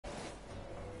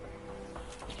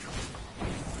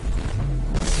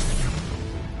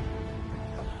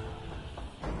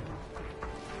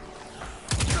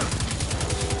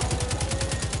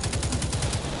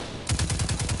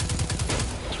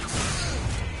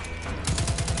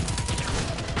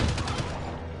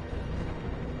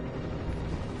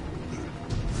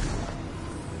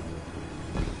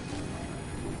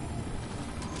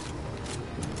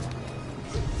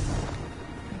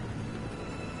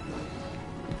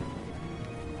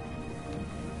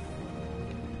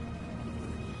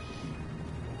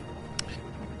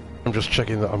I'm just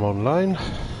checking that I'm online.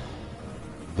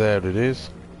 There it is.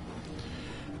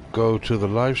 Go to the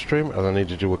live stream, and I need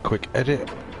to do a quick edit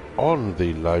on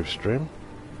the live stream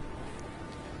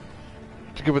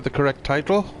to give it the correct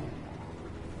title,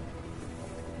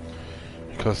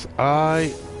 because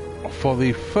I, for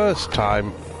the first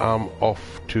time, am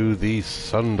off to the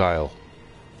Sundial.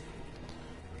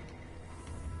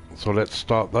 So let's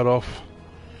start that off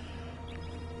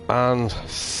and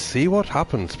see what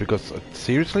happens, because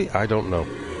seriously, I don't know.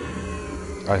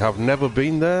 I have never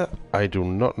been there. I do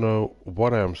not know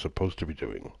what I am supposed to be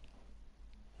doing.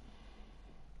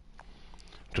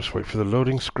 Just wait for the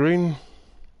loading screen.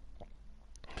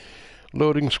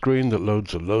 Loading screen that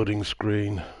loads a loading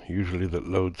screen. Usually that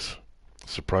loads,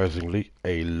 surprisingly,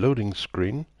 a loading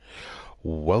screen.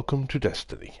 Welcome to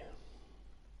Destiny.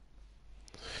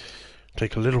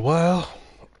 Take a little while,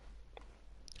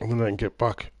 and then I can get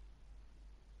back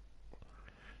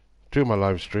to my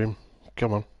live stream.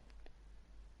 Come on.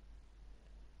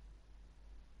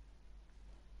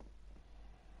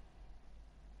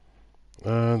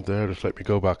 And there, just let me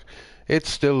go back. It's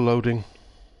still loading.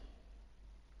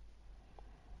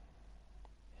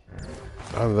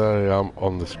 And there I am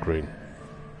on the screen.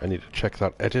 I need to check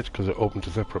that edit because it opened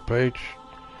a separate page.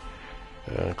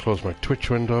 Close my Twitch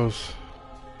windows.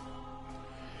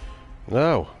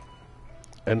 Now,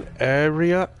 an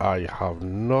area I have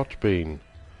not been.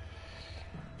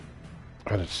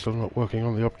 And it's still not working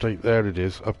on the update. There it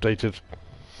is, updated.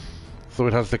 So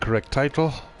it has the correct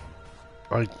title.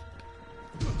 I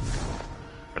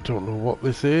don't know what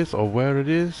this is or where it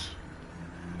is.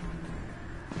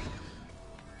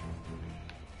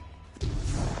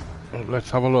 Well, let's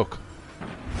have a look.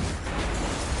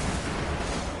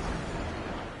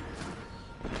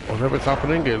 Whatever's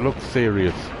happening, it looks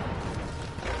serious.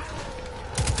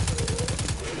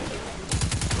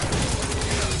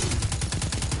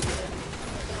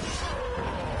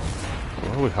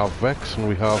 Well, we have Vex and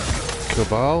we have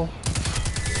Cabal.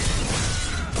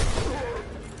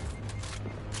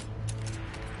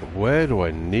 Where do I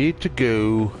need to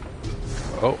go?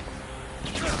 Oh.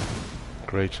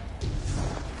 Great.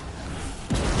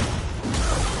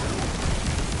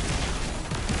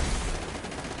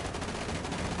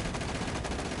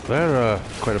 They're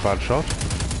quite a bad shot.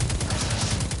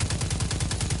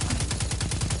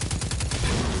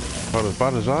 Not as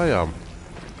bad as I am.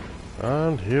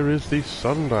 And here is the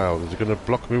Sundial. Is it going to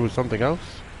block me with something else?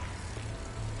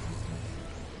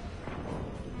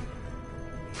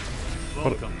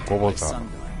 What was that?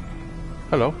 Sundial.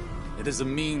 Hello. It is a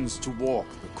means to walk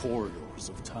the corridors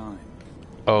of time.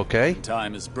 Okay.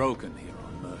 Time is broken here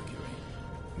on Mercury.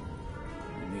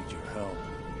 I need your help.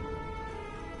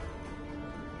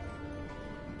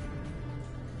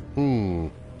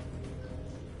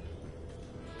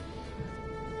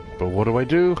 But what do I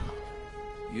do?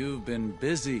 You've been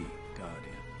busy,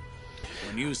 Guardian.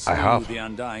 When you slew the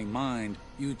Undying Mind,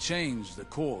 you changed the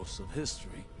course of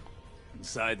history.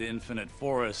 Inside the Infinite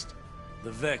Forest,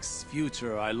 the Vex's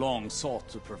future I long sought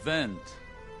to prevent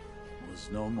was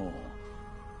no more.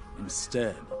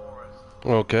 Instead,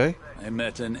 Okay. I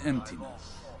met an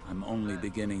emptiness I'm only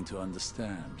beginning to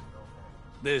understand.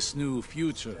 This new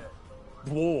future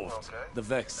dwarfed the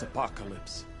Vex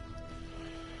apocalypse.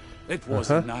 It was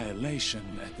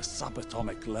annihilation at the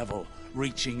subatomic level,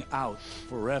 reaching out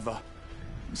forever.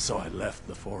 So I left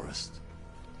the forest,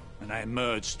 and I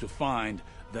emerged to find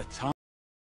that time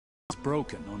is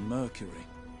broken on Mercury.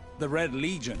 The Red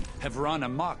Legion have run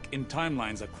amok in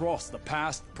timelines across the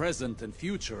past, present, and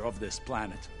future of this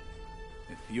planet.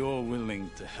 If you're willing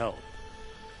to help,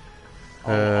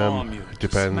 I'll arm you to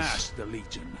smash the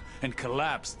Legion and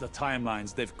collapse the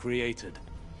timelines they've created.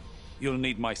 You'll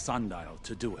need my Sundial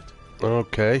to do it.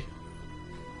 Okay.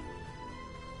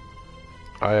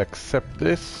 I accept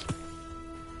this.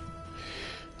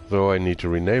 Though I need to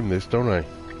rename this, don't I?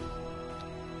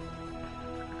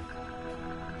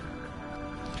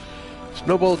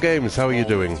 Snowball Games, how are you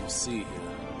doing?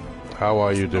 How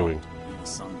are you doing?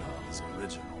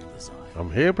 I'm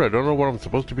here, but I don't know what I'm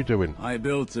supposed to be doing. I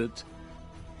built it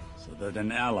so that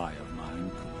an ally of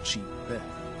mine could cheat death.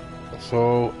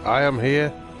 So, I am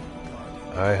here.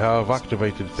 I have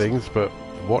activated things, but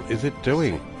what is it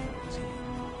doing?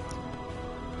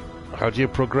 How do you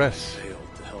progress?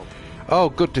 Oh,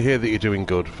 good to hear that you're doing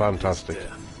good. Fantastic.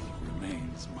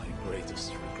 Remains my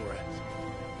greatest regret.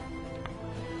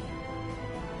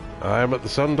 I am at the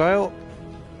Sundial,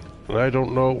 and I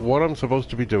don't know what I'm supposed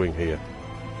to be doing here.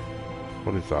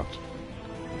 What is that?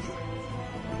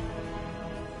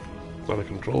 Is that a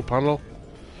control panel?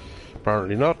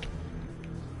 Apparently not.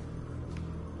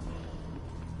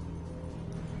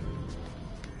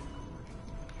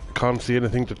 can't see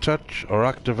anything to touch or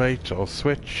activate or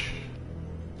switch.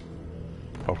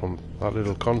 Apart from that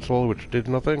little console which did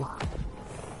nothing.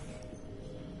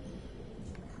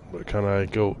 But can I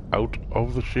go out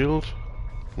of the shield?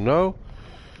 No.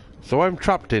 So I'm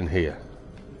trapped in here.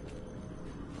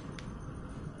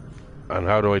 And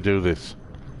how do I do this?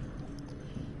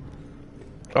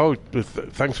 Oh,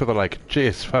 thanks for the like.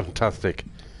 Cheers, fantastic.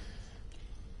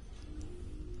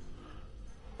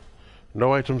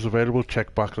 No items available,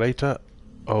 check back later.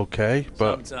 Okay,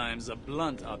 but sometimes a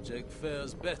blunt object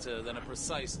fares better than a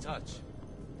precise touch.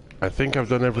 I think I've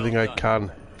done everything I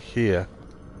can here.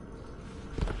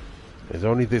 There's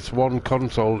only this one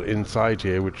console inside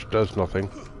here which does nothing.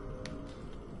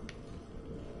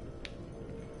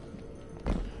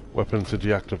 Weapons are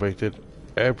deactivated.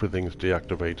 Everything's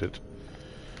deactivated.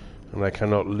 And I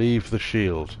cannot leave the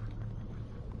shield.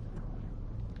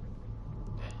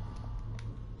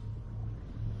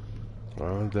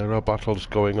 And there are battles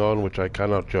going on which I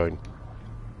cannot join.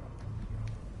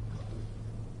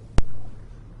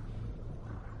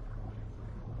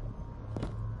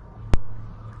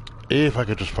 If I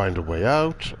could just find a way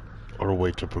out, or a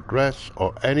way to progress,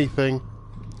 or anything.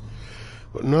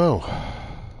 But no.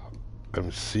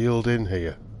 I'm sealed in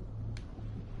here.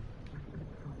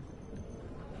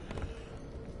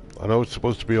 I know it's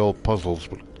supposed to be all puzzles,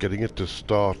 but getting it to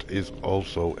start is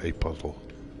also a puzzle.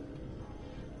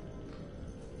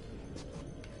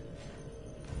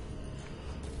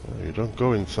 Well, you don't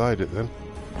go inside it then.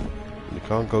 You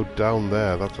can't go down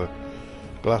there. That's a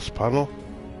glass panel.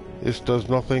 This does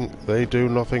nothing, they do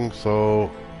nothing, so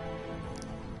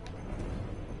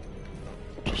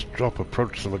just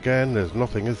approach them again. There's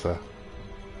nothing, is there?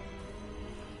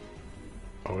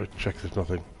 Oh, let's check there's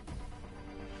nothing.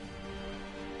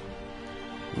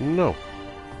 No.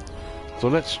 So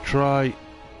let's try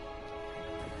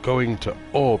going to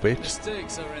orbit.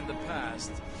 Mistakes are in the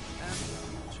past and the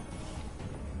future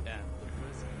and the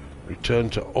present. Return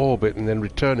to orbit and then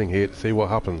returning here to see what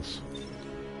happens.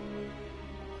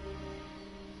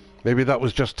 Maybe that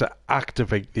was just to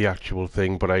activate the actual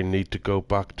thing, but I need to go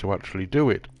back to actually do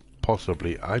it.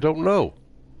 Possibly. I don't know.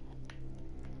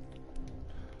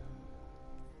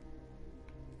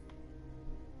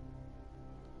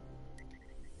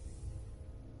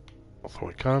 So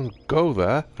I can't go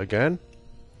there again.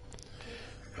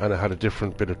 And I had a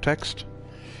different bit of text.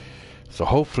 So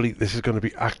hopefully this is going to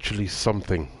be actually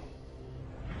something.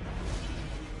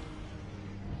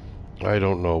 I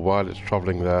don't know. While it's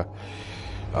travelling there,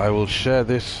 I will share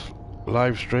this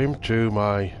live stream to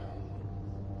my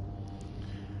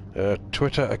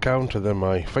Twitter account and then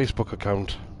my Facebook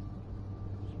account.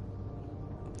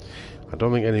 I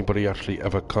don't think anybody actually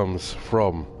ever comes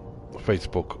from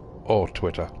Facebook or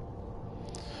Twitter.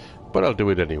 But I'll do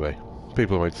it anyway.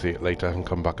 People might see it later and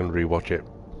come back and rewatch it.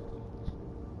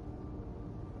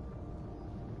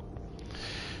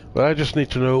 But I just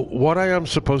need to know what I am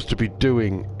supposed to be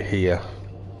doing here.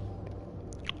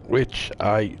 Which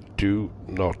I do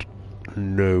not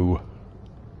know.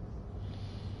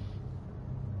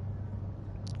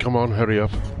 Come on, hurry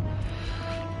up.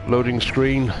 Loading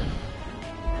screen.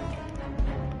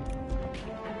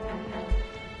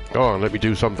 Go on, let me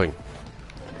do something.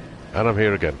 And I'm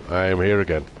here again. I am here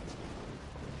again.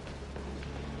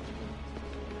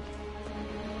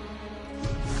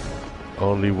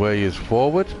 Only way is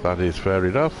forward. That is fair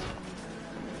enough.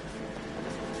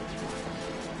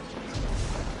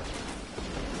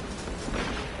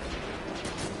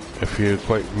 A few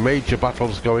quite major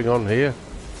battles going on here.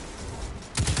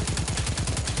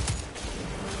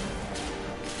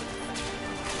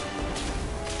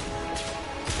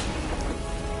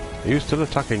 Are you still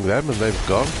attacking them and they've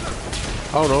gone?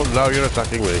 Oh no, now you're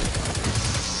attacking me.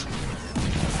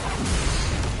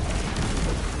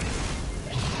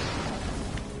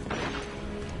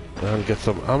 And get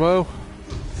some ammo.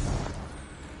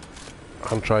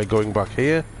 And try going back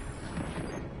here.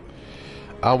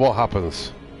 And what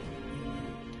happens?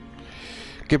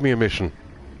 Give me a mission.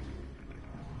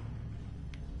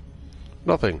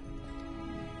 Nothing.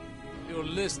 Your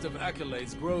list of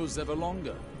accolades grows ever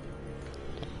longer.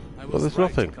 Well, there's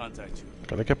nothing.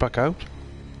 Can I get back out?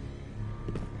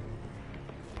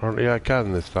 Apparently I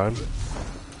can this time.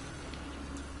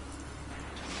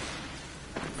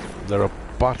 There are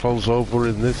battles over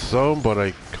in this zone, but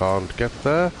I can't get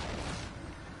there.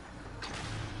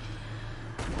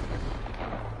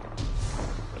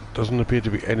 Doesn't appear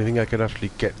to be anything I can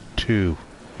actually get to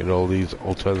in all these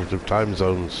alternative time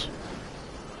zones.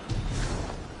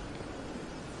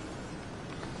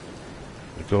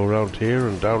 I go around here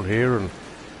and down here and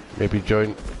maybe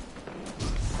join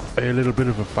a little bit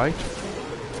of a fight.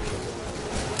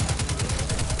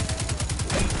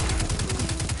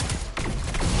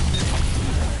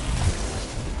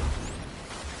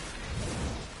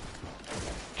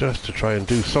 Just to try and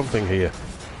do something here.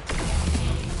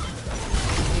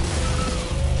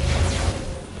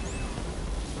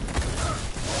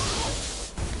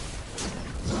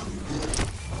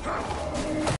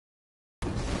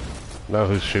 Now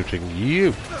who's shooting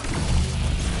you?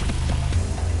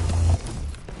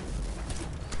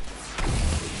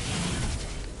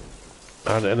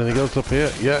 And anything else up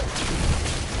here? Yeah.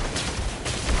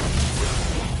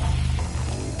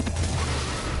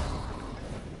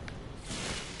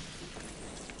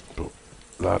 But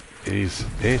that is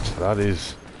it. That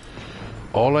is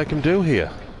all I can do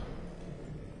here.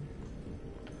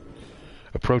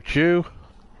 Approach you.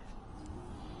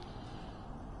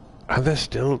 And there's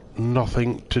still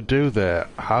nothing to do there.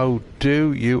 How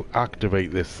do you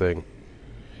activate this thing?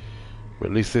 Well,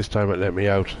 at least this time it let me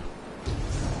out.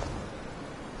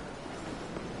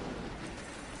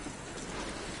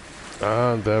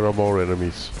 And there are more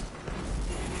enemies.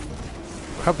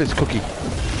 Have this cookie.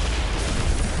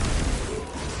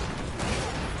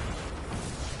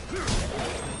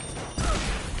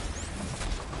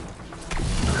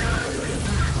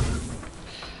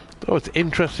 Oh, it's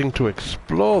interesting to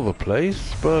explore the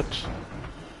place, but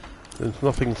since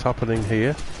nothing's happening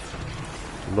here,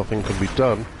 nothing can be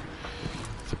done,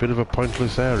 it's a bit of a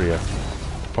pointless area.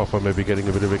 Apart from maybe getting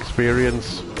a bit of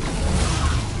experience.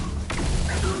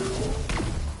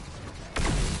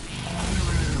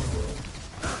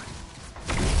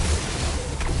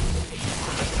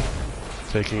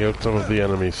 Taking out some of the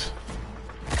enemies.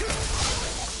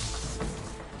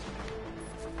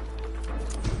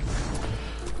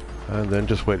 And then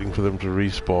just waiting for them to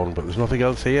respawn, but there's nothing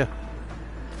else here.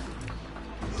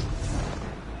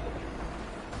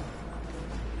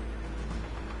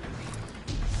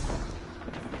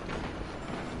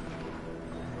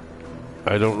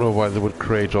 I don't know why they would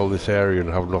create all this area and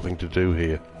have nothing to do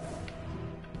here.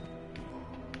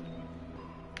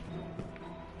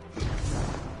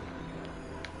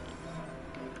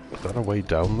 Is that a way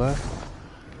down there?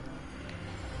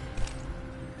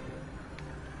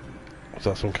 Is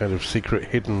that some kind of secret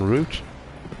hidden route?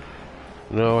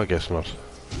 No, I guess not.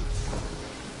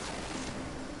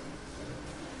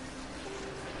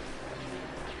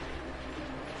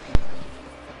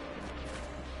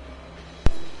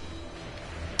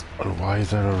 And why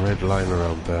is there a red line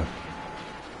around there?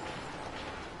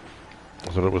 I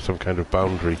thought it was some kind of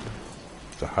boundary.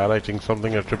 Is it highlighting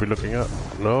something I should be looking at?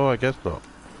 No, I guess not.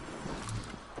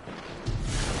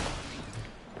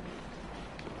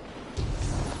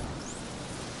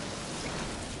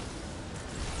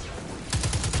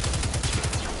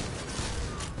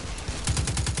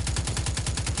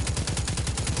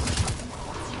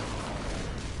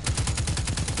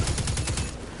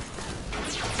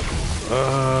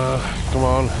 Come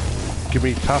on, give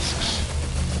me tasks.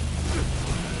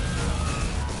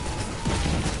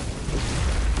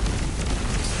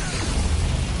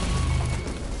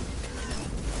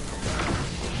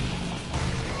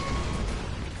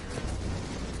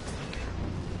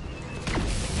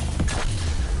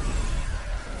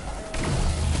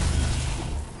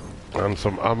 And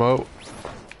some ammo.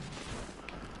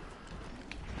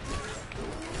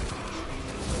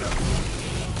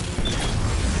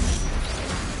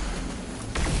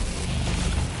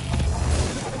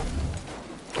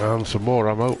 And some more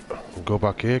ammo. We'll go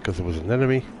back here because there was an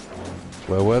enemy.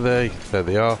 Where were they? There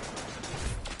they are.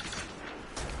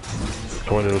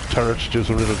 Come on, little turrets, do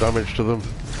some little damage to them.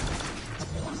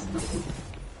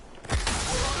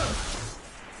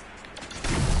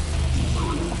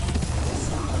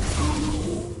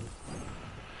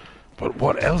 But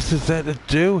what else is there to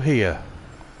do here?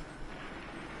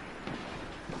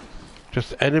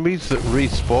 Just enemies that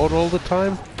respawn all the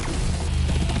time?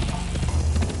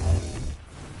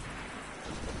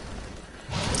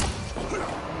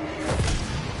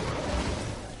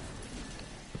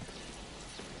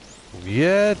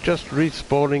 Yeah, just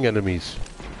respawning enemies.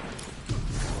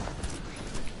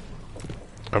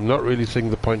 I'm not really seeing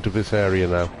the point of this area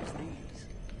now.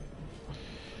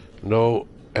 No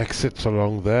exits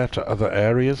along there to other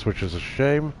areas, which is a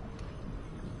shame.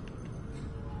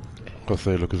 Because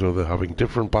they look as though they're having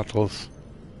different battles.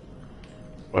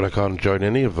 But I can't join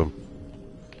any of them.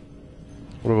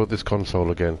 What about this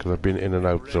console again? Because I've been in and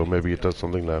out, so maybe it does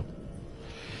something now.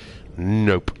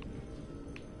 Nope.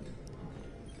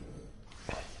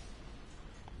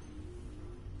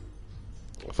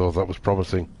 I thought that was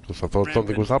promising, because I thought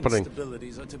something was happening.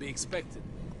 Instabilities are to be expected.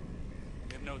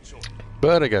 We have no choice.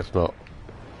 But I guess not.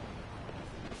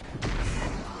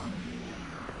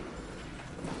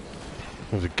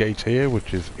 There's a gate here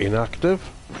which is inactive.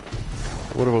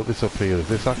 What about this up here? Is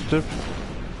this active?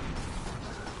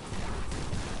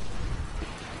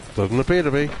 Doesn't appear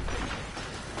to be.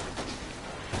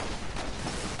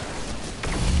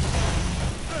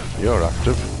 You're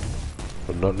active,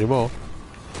 but not anymore.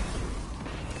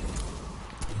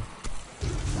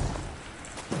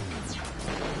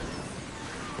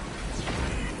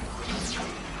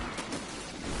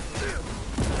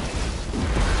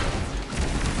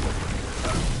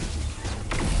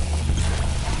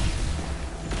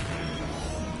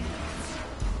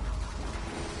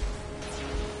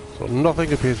 So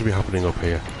nothing appears to be happening up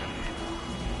here.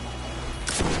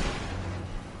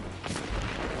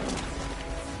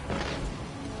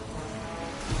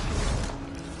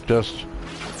 Just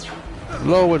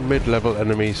low and mid-level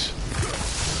enemies.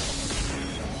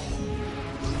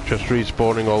 Just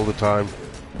respawning all the time.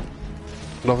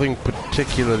 Nothing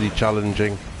particularly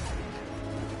challenging.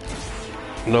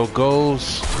 No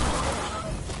goals.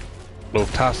 No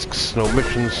tasks, no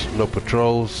missions, no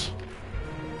patrols.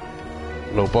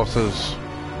 No bosses.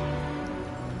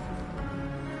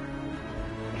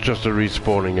 Just a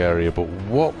respawning area. But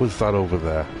what was that over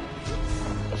there?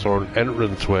 I saw an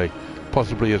entranceway.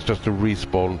 Possibly it's just a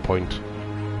respawn point.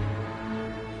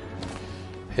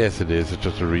 Yes, it is. It's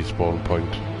just a respawn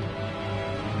point.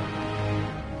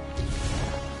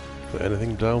 Is there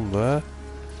anything down there?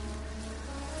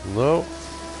 No.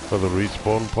 Another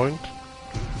respawn point.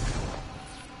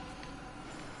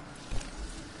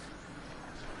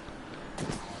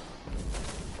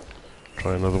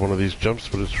 Try another one of these jumps,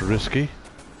 but it's risky.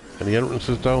 Any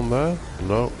entrances down there?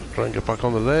 No. Try and get back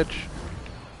on the ledge.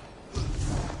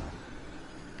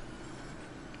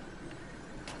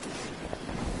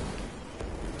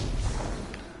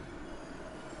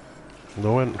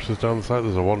 No entrances down the side.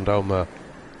 There's a one down there.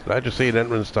 Did I just see an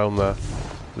entrance down there?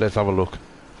 Let's have a look.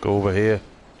 Go over here.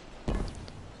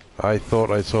 I thought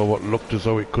I saw what looked as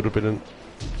though it could have been an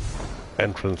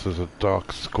entrance. There's a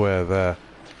dark square there.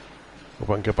 Hope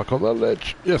I can get back on that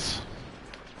ledge. Yes.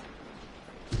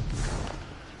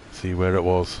 See where it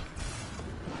was.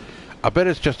 I bet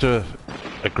it's just a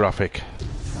graphic.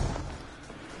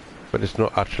 But it's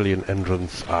not actually an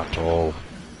entrance at all.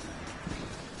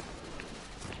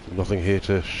 Nothing here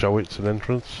to show it's an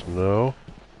entrance? No.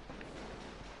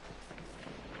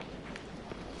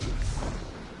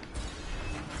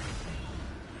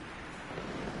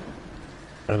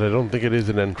 And I don't think it is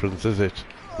an entrance, is it?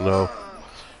 No.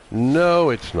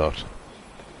 No, it's not.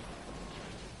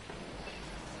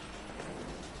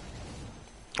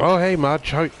 Oh, hey,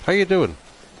 Madge. How you doing?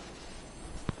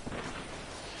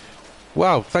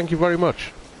 Wow, thank you very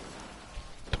much.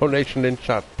 Donation in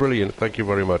chat. Brilliant. Thank you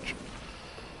very much.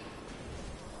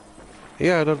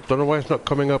 Yeah, I don't know why it's not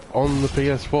coming up on the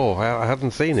PS4. I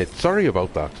hadn't seen it. Sorry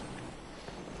about that.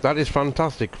 That is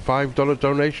fantastic. $5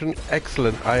 donation.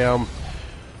 Excellent. I am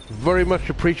very much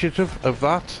appreciative of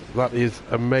that. That is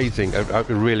amazing. I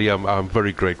really am. I'm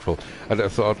very grateful. And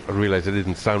I realised I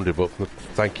didn't sound it, but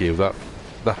thank you. That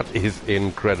is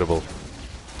incredible.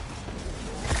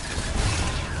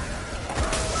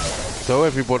 So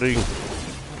everybody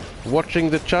watching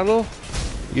the channel,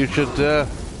 you should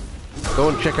go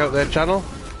and check out their channel.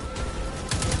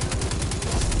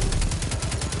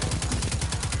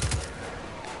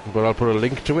 But I'll put a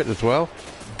link to it as well.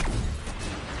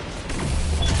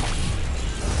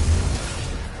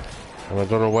 And I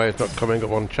don't know why it's not coming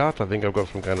up on chat. I think I've got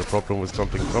some kind of problem with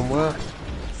something somewhere.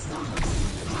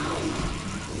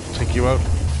 Take you out.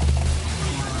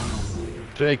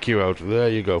 Take you out. There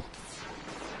you go.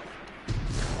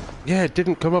 Yeah, it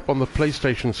didn't come up on the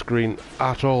PlayStation screen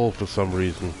at all for some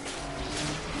reason.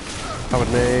 Have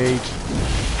a nade.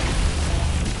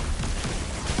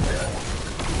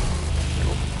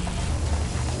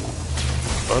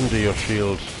 Under your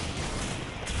shield.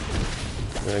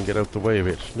 And get out the way of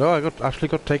it. No, I actually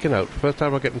got taken out. First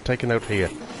time I'm getting taken out here.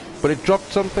 But it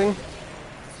dropped something.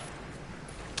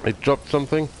 It dropped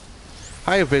something.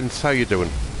 Hi Vince, how you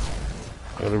doing?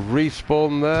 I'm going to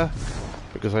respawn there.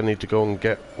 Because I need to go and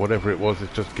get whatever it was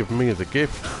it's just given me as a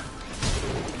gift.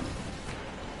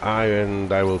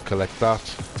 And I will collect that.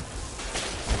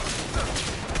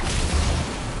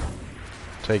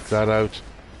 Take that out.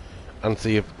 And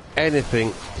see if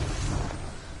anything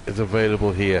is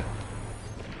available here.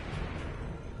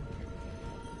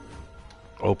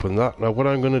 Open that. Now what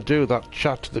I'm going to do, that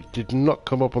chat that did not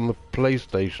come up on the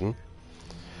PlayStation,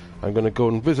 I'm going to go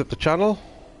and visit the channel.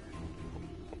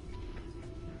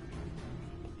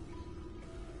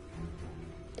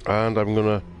 And I'm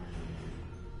going to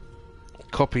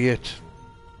copy it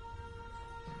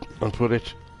and put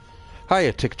it.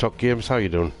 Hiya TikTok Games, how you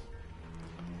doing?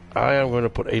 I am going to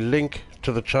put a link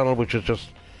to the channel which is just...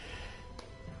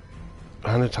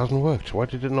 And it hasn't worked. Why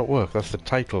did it not work? That's the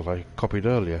title I copied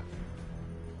earlier.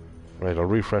 Right, I'll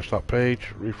refresh that page,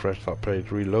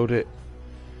 reload it.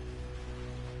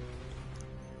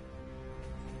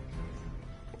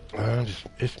 And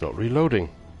it's not reloading.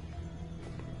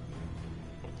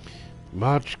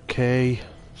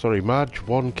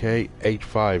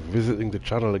 Marge1K85 visiting the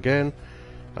channel again.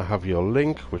 I have your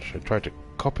link, which I tried to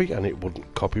copy and it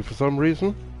wouldn't copy for some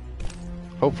reason.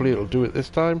 Hopefully it'll do it this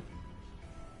time.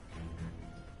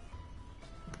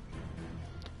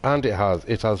 And it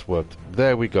has worked.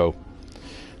 There we go.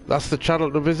 That's the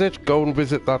channel to visit. Go and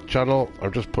visit that channel.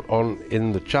 I've just put on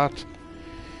in the chat.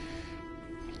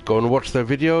 Go and watch their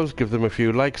videos, give them a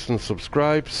few likes and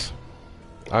subscribes.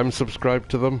 I'm subscribed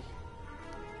to them.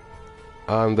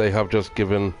 And they have just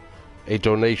given a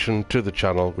donation to the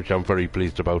channel, which I'm very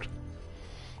pleased about.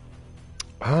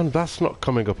 And that's not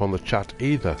coming up on the chat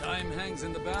either. Time hangs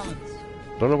in the balance.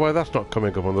 Don't know why that's not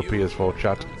coming up on the PS4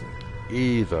 chat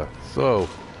either. So,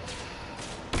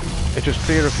 let's just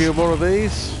clear a few more of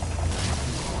these.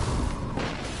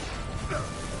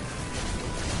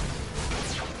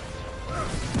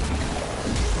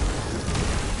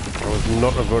 That was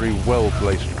not a very well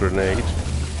placed grenade.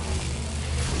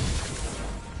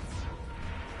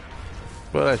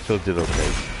 But I still did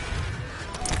okay.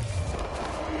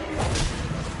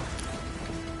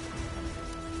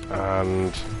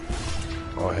 And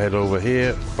I'll head over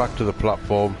here, back to the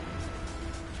platform.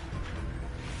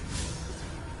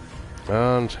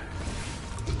 And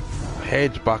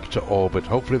head back to orbit.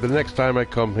 Hopefully the next time I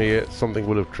come here, something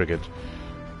will have triggered.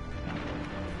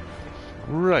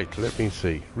 Right, let me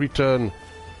see. Return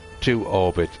to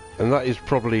orbit. And that is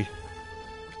probably...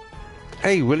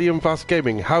 Hey, William Vast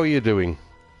Gaming, how are you doing?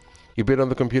 You've been on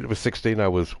the computer for 16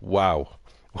 hours. Wow.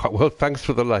 Well, thanks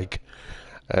for the like.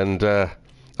 And I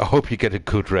hope you get a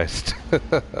good rest.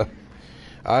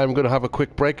 I'm going to have a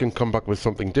quick break and come back with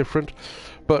something different.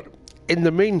 But in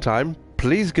the meantime,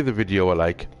 please give the video a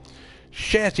like.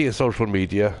 Share to your social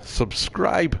media.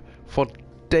 Subscribe for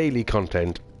daily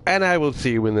content. And I will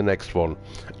see you in the next one.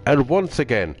 And once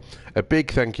again, a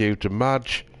big thank you to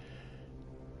Marge...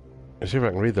 Let's see if I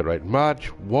can read that right.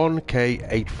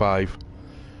 Marge1K85.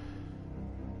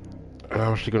 I'm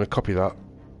actually going to copy that.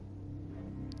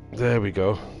 There we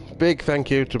go. Big thank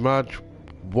you to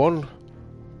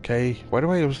Marge1K. Why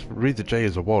do I always read the J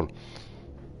as a 1?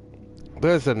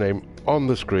 There's their name on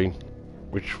the screen,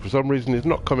 which for some reason is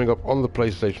not coming up on the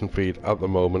PlayStation feed at the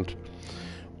moment.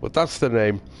 But that's the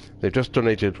name. They've just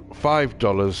donated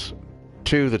 $5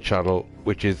 to the channel,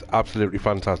 which is absolutely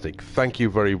fantastic. Thank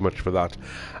you very much for that.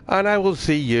 And I will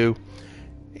see you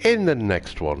in the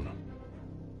next one.